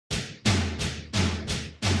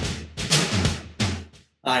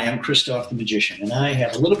Hi, I'm Kristoff the Magician, and I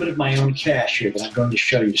have a little bit of my own cash here that I'm going to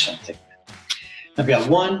show you something. I've got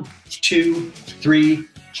 1, 2, 3,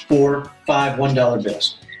 4, 5 $1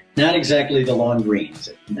 bills. Not exactly the long greens.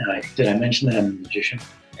 Did I mention that I'm a magician?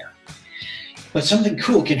 Yeah. But something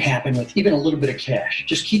cool can happen with even a little bit of cash.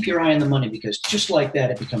 Just keep your eye on the money, because just like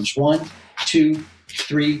that, it becomes 1, 2,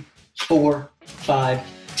 3, 4, 5,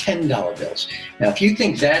 $10 bills. Now, if you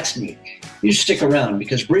think that's neat, you stick around,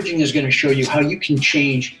 because bridging is going to show you how you can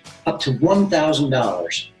change up to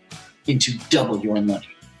 $1,000 into double your money.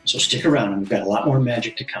 So stick around, and we've got a lot more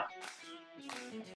magic to come.